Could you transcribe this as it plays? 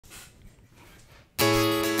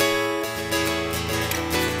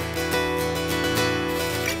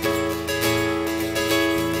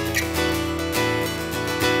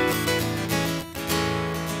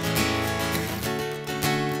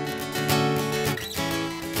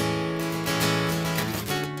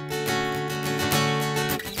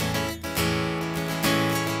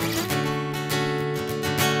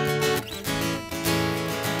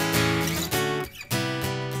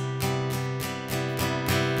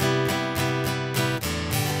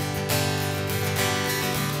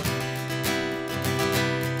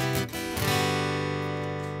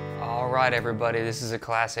right, everybody, this is a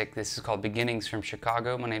classic. This is called Beginnings from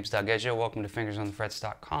Chicago. My name's Edgell. Welcome to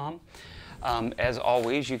fingersonthefrets.com. As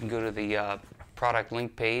always, you can go to the product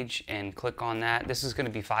link page and click on that. This is going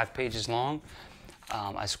to be 5 pages long.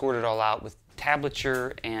 I scored it all out with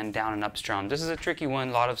tablature and down and up strum. This is a tricky one,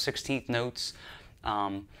 a lot of 16th notes.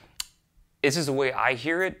 This is the way I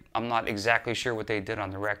hear it. I'm not exactly sure what they did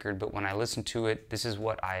on the record, but when I listened to it, this is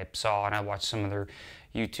what I saw, and I watched some of their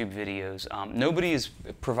YouTube videos. Nobody is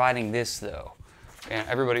providing this, though. And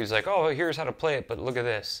everybody was like, oh, here's how to play it, but look at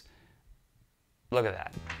this. Look at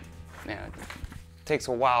that. You know, it takes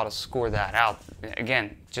a while to score that out.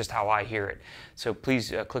 Again, just how I hear it. So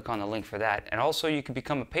please click on the link for that. And also, you can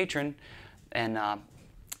become a patron, and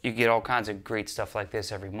you get all kinds of great stuff like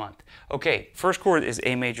this every month. Okay, first chord is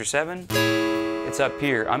A major 7. It's up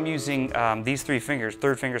here. I'm using these 3 fingers,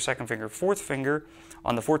 3rd finger, 2nd finger, 4th finger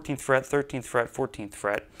on the 14th fret, 13th fret, 14th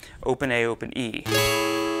fret, open A, open E.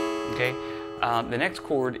 Okay, the next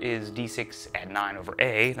chord is D6 add 9 over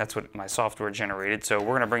A. That's what my software generated, so we're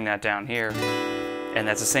going to bring that down here. And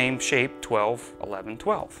that's the same shape, 12, 11,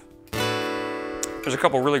 12. There's a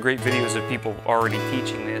couple really great videos of people already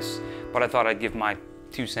teaching this, but I thought I'd give my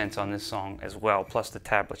 2 cents on this song as well, plus the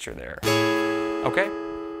tablature there. Okay?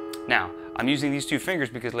 Now, I'm using these 2 fingers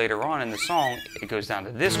because later on in the song, it goes down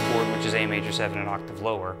to this chord, which is A major 7, an octave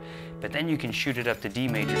lower, but then you can shoot it up to D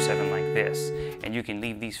major 7 like this, and you can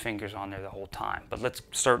leave these fingers on there the whole time. But let's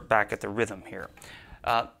start back at the rhythm here.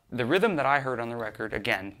 The rhythm that I heard on the record,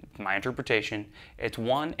 again, my interpretation, it's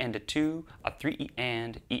 1 and a 2, a 3 E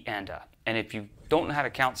and a. And if you don't know how to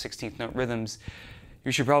count 16th note rhythms,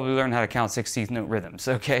 you should probably learn how to count 16th note rhythms.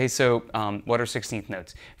 Okay, so what are 16th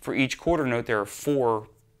notes? For each quarter note, there are 4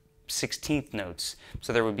 16th notes.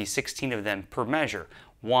 So there would be 16 of them per measure.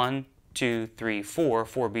 1, 2, 3, 4,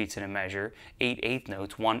 4 beats in a measure, 8 eighth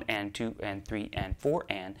notes, 1 and 2 and 3 and 4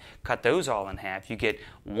 and. Cut those all in half, you get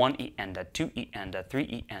 1 E and a, 2 E and a, 3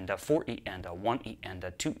 E and a, 4 E and a, 1 E and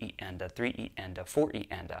a, 2 E and a, 3 E and a, 4 E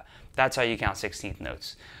and a. That's how you count 16th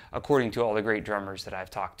notes, according to all the great drummers that I've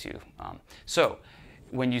talked to. So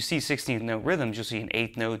when you see 16th note rhythms, you'll see an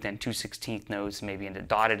 8th note, then 2 16th notes, maybe a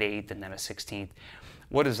dotted 8th, and then a 16th.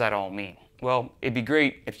 What does that all mean? Well, it'd be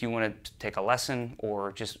great if you want to take a lesson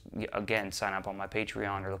or just, again, sign up on my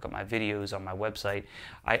Patreon or look at my videos on my website.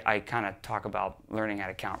 I kind of talk about learning how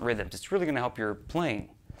to count rhythms. It's really going to help your playing.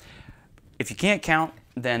 If you can't count,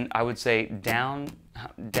 then I would say down,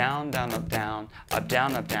 down, down, up, down, up,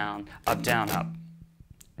 down, up, down, up, down, up.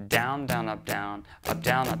 Down, down, up, down, up,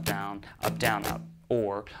 down, up, down, up, down, up.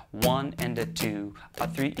 Or 1 and a 2, a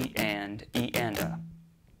 3 E and a.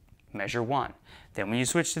 Measure 1. Then when you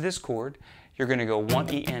switch to this chord, you're going to go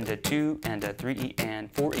 1 E and a, 2 and a, 3 E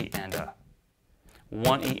and, 4 E and a.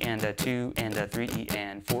 1 E and a, 2 and a, 3 E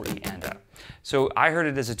and, 4 E and a. So I heard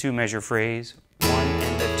it as a 2-measure phrase. 1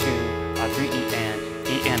 and a 2, a 3 E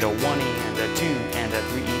and a, 1 E and a, 2 and a,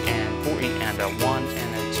 3 E and, 4 E and a, 1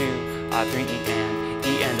 and a 2, a 3 E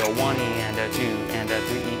and a, 1 E and a, 2 and a,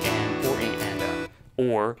 3 E and, 4 E and a.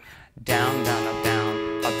 Or down, down, up,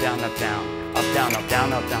 down, up, down, up, down, up, down, up,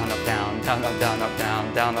 down, up, down, up, down, down, up, down, up,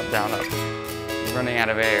 down, down, up, down, up. Running out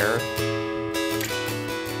of air.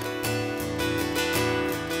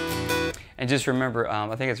 And just remember,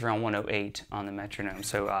 I think it's around 108 on the metronome.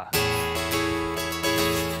 So,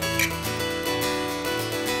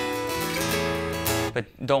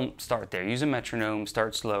 but don't start there. Use a metronome,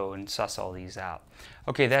 start slow, and suss all these out.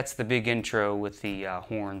 Okay, that's the big intro with the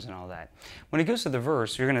horns and all that. When it goes to the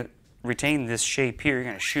verse, you're going to retain this shape here. You're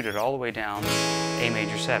going to shoot it all the way down A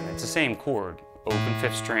major 7. It's the same chord. Open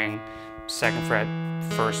 5th string, 2nd fret,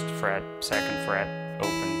 1st fret, 2nd fret,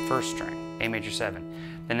 open 1st string, A major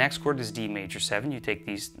 7. The next chord is D major 7. You take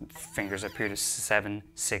these fingers up here to 7,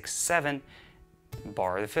 6, 7,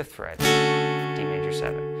 bar the 5th fret, D major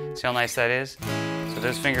 7. See how nice that is? So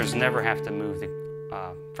those fingers never have to move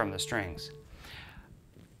from the strings.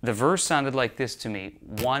 The verse sounded like this to me.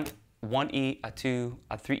 1 E, a 2,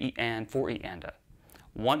 a 3 E and, 4 E and a.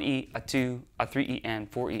 1 E, a 2, a 3 E and,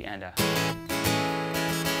 4 E and a.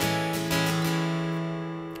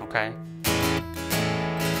 Okay?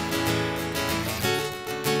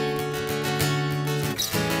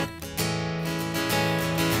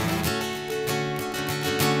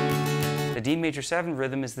 The D major 7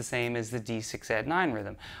 rhythm is the same as the D6 add 9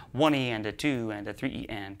 rhythm. 1 E and a 2 and a 3 E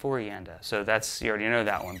and 4 E and a. So that's, you already know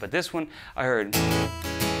that one. But this one I heard.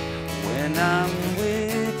 When I'm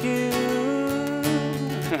with you,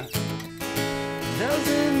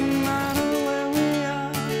 doesn't matter where we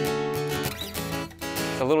are.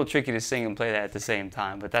 It's a little tricky to sing and play that at the same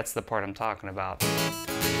time, but that's the part I'm talking about.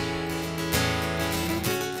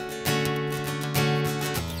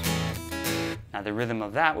 Now the rhythm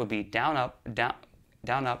of that would be down, up, down,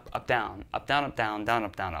 down, up, down, up, down, up, down, down,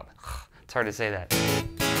 up, down, up. It's hard to say that.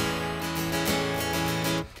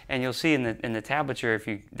 And you'll see in the tablature, if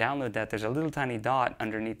you download that, there's a little tiny dot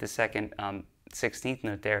underneath the second 16th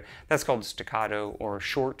note there. That's called staccato or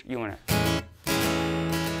short. You want to see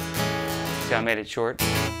how I made it short?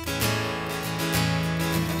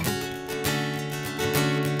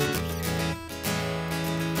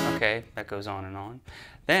 Okay, that goes on and on.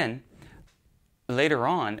 Then later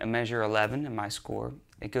on, a measure 11 in my score,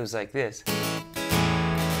 it goes like this.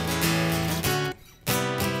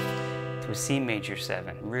 To a C major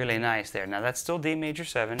 7. Really nice there. Now that's still D major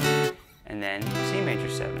 7 and then C major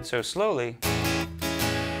 7. So slowly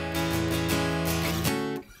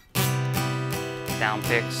down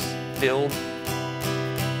picks, build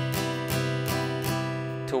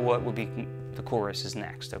to what would be the chorus is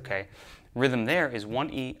next, okay? Rhythm there is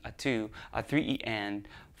 1E, a 2, a 3E and,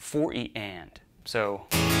 4E and. So,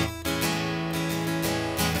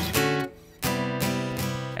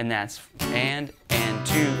 and that's and 2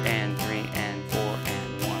 and 3 and 4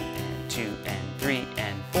 and 1 and 2 and 3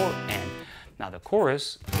 and 4 and. Now the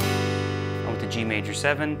chorus, I went to G major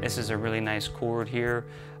 7. This is a really nice chord here.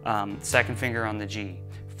 Second finger on the G,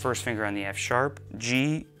 first finger on the F sharp.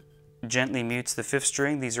 G gently mutes the 5th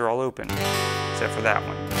string. These are all open, except for that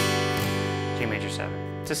one. G major 7.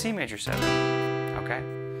 It's a C major 7. Okay?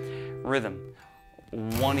 Rhythm.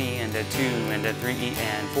 1E and a 2 and a 3E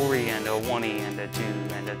and 4E and a 1E and a 2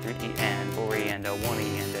 and a 3E and 4E and a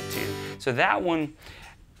 1E and a 2. So that one,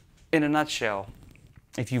 in a nutshell,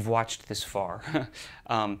 if you've watched this far,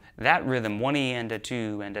 that rhythm, 1E and a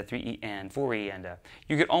 2 and a 3E and 4E and a,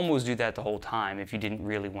 you could almost do that the whole time if you didn't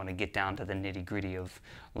really want to get down to the nitty-gritty of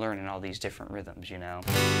learning all these different rhythms, you know.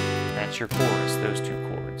 That's your chorus, those 2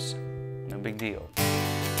 chords. No big deal.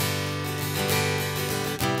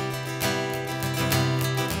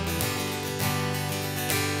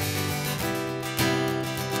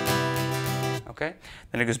 Okay,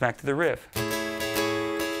 then it goes back to the riff.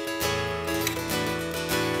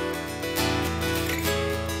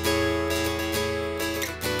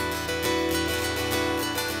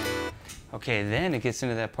 Okay, then it gets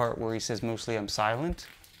into that part where he says, mostly I'm silent,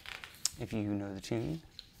 if you know the tune.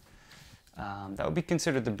 That would be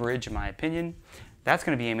considered the bridge, in my opinion. That's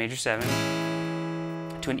going to be A major 7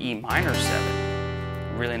 to an E minor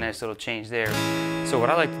 7. Really nice little change there. So what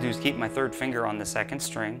I like to do is keep my 3rd finger on the 2nd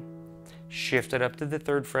string, shift it up to the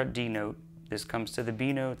 3rd fret D note. This comes to the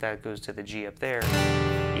B note, that goes to the G up there,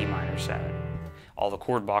 E minor 7. All the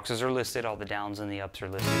chord boxes are listed, all the downs and the ups are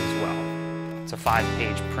listed as well. It's a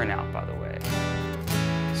 5-page printout, by the way.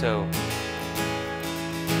 So,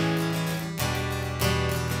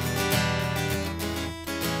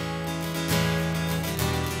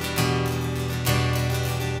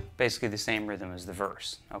 basically the same rhythm as the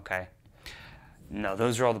verse, okay? No,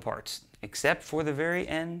 those are all the parts, except for the very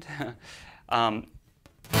end.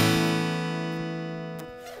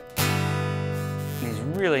 These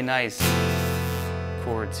really nice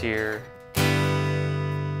chords here.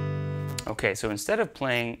 Okay, so instead of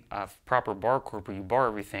playing a proper bar chord where you bar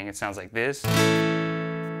everything, it sounds like this.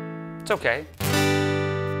 It's okay.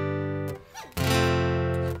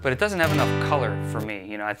 But it doesn't have enough color for me.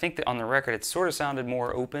 You know, I think that on the record it sort of sounded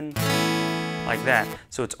more open, like that.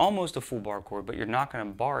 So it's almost a full bar chord, but you're not going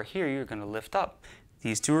to bar here, you're going to lift up.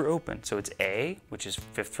 These 2 are open. So it's A, which is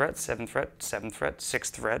 5th fret, 7th fret, 7th fret,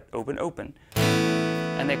 6th fret, open, open.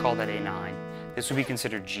 And they call that A9. This would be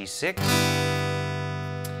considered G6.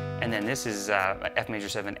 And then this is F major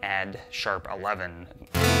 7 add sharp 11,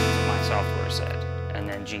 that's what my software said. And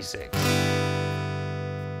then G6.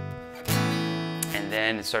 And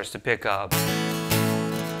then it starts to pick up.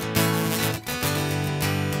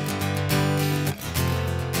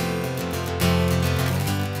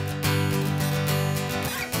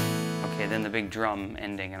 Okay, then the big drum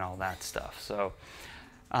ending and all that stuff. So,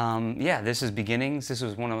 yeah, this is beginnings. This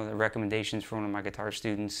was one of the recommendations for one of my guitar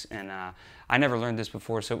students, and I never learned this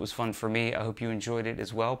before, so it was fun for me. I hope you enjoyed it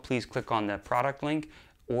as well. Please click on the product link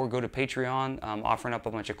or go to Patreon. I'm offering up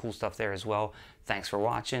a bunch of cool stuff there as well. Thanks for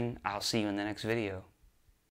watching. I'll see you in the next video.